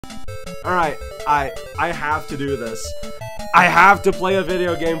Alright, I have to do this. I have to play a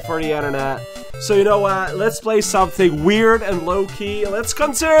video game for the internet. So you know what? Let's play something weird and low-key. Let's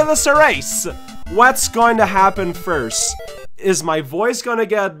consider this a race. What's going to happen first? Is my voice gonna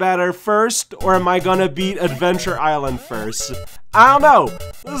get better first, or am I gonna beat Adventure Island first? I don't know.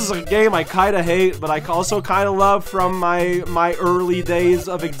 This is a game I kinda hate, but I also kinda love from my early days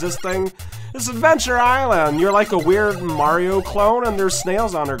of existing. It's Adventure Island. You're like a weird Mario clone, and there's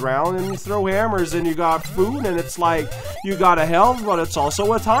snails underground, and you throw hammers, and you got food, and it's like you got a health, but it's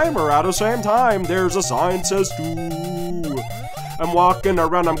also a timer. At the same time, there's a sign says to. I'm walking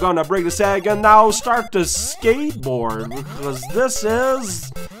around, I'm gonna break this egg, and now start to skateboard, because this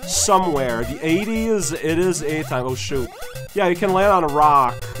is somewhere. The 80s, it is a time. Oh shoot. Yeah, you can land on a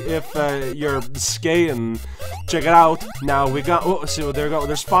rock if you're skating. Check it out. Now we got, oh, see, there you go,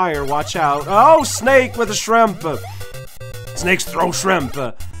 there's fire, watch out. Oh, snake with a shrimp. Snakes throw shrimp.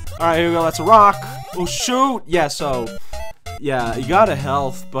 Alright, here we go, that's a rock. Oh shoot. Yeah, so, yeah, you got a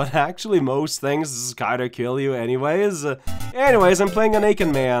health, but actually most things kinda kill you anyways. Anyways, I'm playing a naked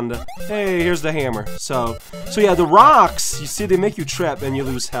man. Hey, here's the hammer. So yeah, the rocks, you see, they make you trip and you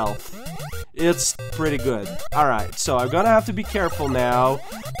lose health. It's pretty good. Alright, so I'm gonna have to be careful now.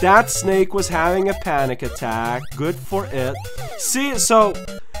 That snake was having a panic attack. Good for it. See, so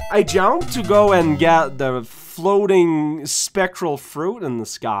I jumped to go and get the floating spectral fruit in the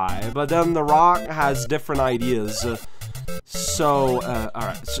sky, but then the rock has different ideas.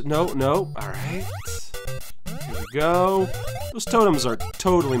 Alright, so, no, alright. Here we go. Those totems are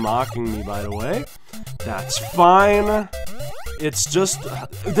totally mocking me, by the way. That's fine. It's just,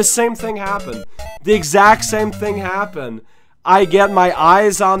 the same thing happened. The exact same thing happened. I get my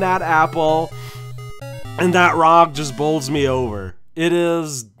eyes on that apple, and that rock just bowls me over. It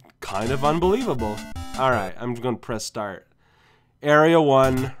is kind of unbelievable. Alright, I'm gonna press start. Area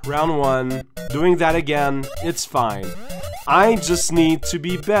 1, round 1, doing that again, it's fine. I just need to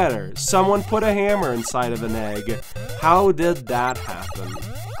be better. Someone put a hammer inside of an egg. How did that happen?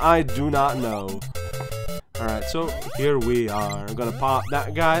 I do not know. Alright, so here we are. I'm gonna pop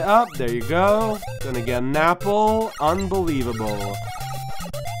that guy up. There you go. Gonna get an apple. Unbelievable.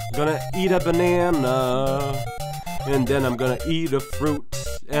 Gonna eat a banana. And then I'm gonna eat a fruit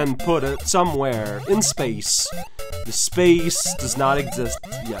and put it somewhere in space. The space does not exist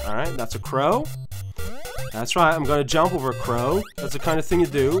yet. Alright, that's a crow. That's right, I'm gonna jump over a crow. That's the kind of thing you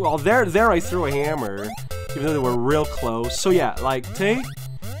do. Well, there I threw a hammer, even though they were real close. So yeah, like, take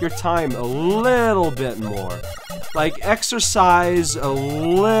your time a little bit more. Like, exercise a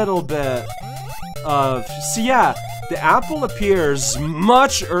little bit of... See, yeah, the apple appears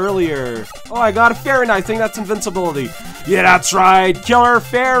much earlier. Oh, I got a fairy knife. I think that's invincibility. Yeah, that's right. Killer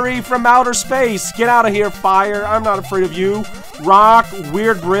fairy from outer space. Get out of here, fire. I'm not afraid of you. Rock,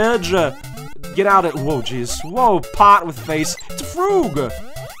 weird bridge. Get out of... Whoa, jeez. Whoa, pot with face. It's a frog.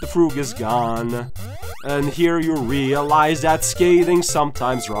 The frog is gone. And here you realize that skating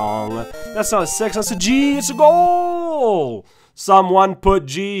sometimes wrong. That's not a 6, that's a G. It's a goal. Someone put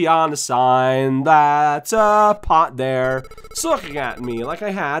G on the sign. That's a pot there. It's looking at me like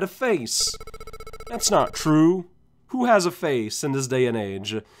I had a face. That's not true. Who has a face in this day and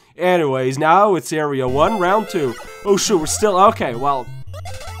age? Anyways, now it's area 1, round 2. Oh shoot, we're still... Okay, well...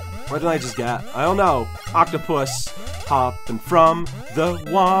 What did I just get? I don't know. Octopus hopping from the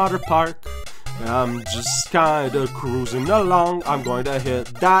water park. I'm just kinda cruising along. I'm going to hit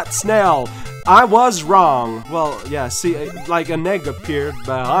that snail. I was wrong. Well, yeah, see, like an egg appeared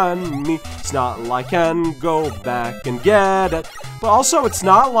behind me. It's not like I can go back and get it. But also, it's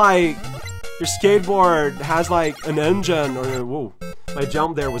not like your skateboard has like an engine or... Whoa, my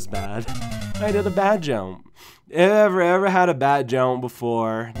jump there was bad. I did a bad jump. Ever had a bad jump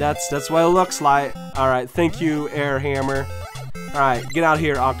before? That's what it looks like. Alright, thank you, air hammer. Alright, get out of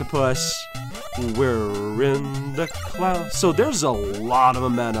here, octopus. We're in the clouds. So there's a lot of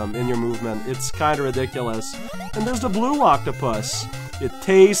momentum in your movement. It's kind of ridiculous. And there's the blue octopus. It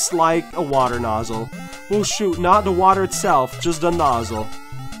tastes like a water nozzle. Oh shoot, not the water itself, just the nozzle.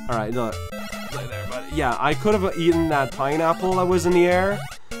 Alright, look. Play there, buddy. Yeah, I could have eaten that pineapple that was in the air.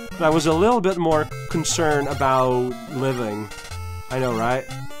 But I was a little bit more concerned about living. I know, right?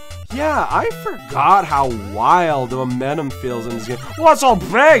 Yeah, I forgot how wild the momentum feels in this game. What's a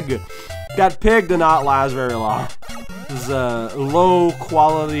pig? That pig did not last very long. It was a low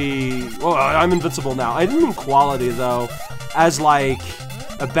quality... Oh, I'm invincible now. I didn't mean quality, though, as like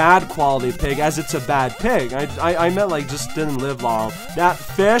a bad quality pig, as it's a bad pig. I meant like just didn't live long. That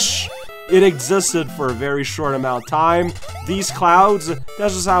fish, it existed for a very short amount of time. These clouds,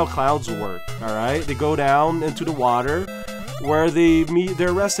 that's just how clouds work, alright? They go down into the water. where they meet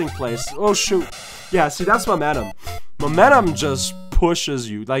their resting place. Oh shoot. Yeah, see, that's momentum. Momentum just pushes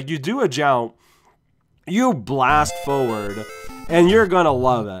you. Like, you do a jump, you blast forward, and you're gonna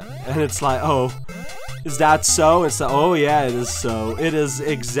love it. And it's like, oh, is that so? It's like, oh yeah, it is so. It is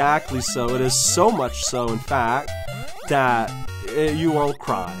exactly so. It is so much so, in fact, that you won't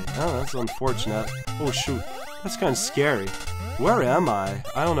cry. Oh, that's unfortunate. Oh shoot, that's kind of scary. Where am I?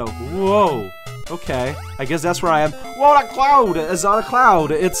 I don't know. Whoa. Okay, I guess that's where I am. Whoa, that cloud! It's not a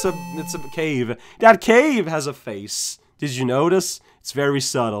cloud. It's a cave. That cave has a face. Did you notice? It's very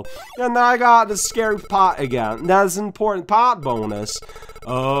subtle. And I got the scary pot again. That's an important pot bonus.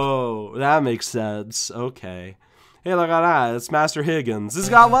 Oh, that makes sense. Okay. Hey, look at that. It's Master Higgins. He's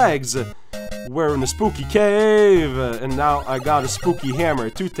got legs. We're in a spooky cave. And now I got a spooky hammer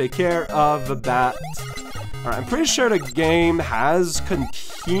to take care of the bat. Alright, I'm pretty sure the game has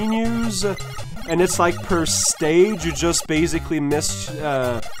continues. And it's like per stage, you just basically miss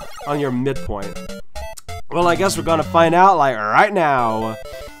on your midpoint. Well, I guess we're gonna find out, like, right now.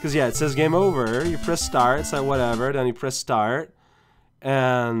 Because, yeah, it says game over. You press start, it's like whatever, then you press start.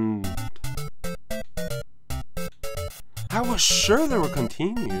 And I was sure there were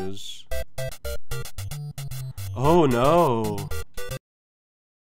continues. Oh, no.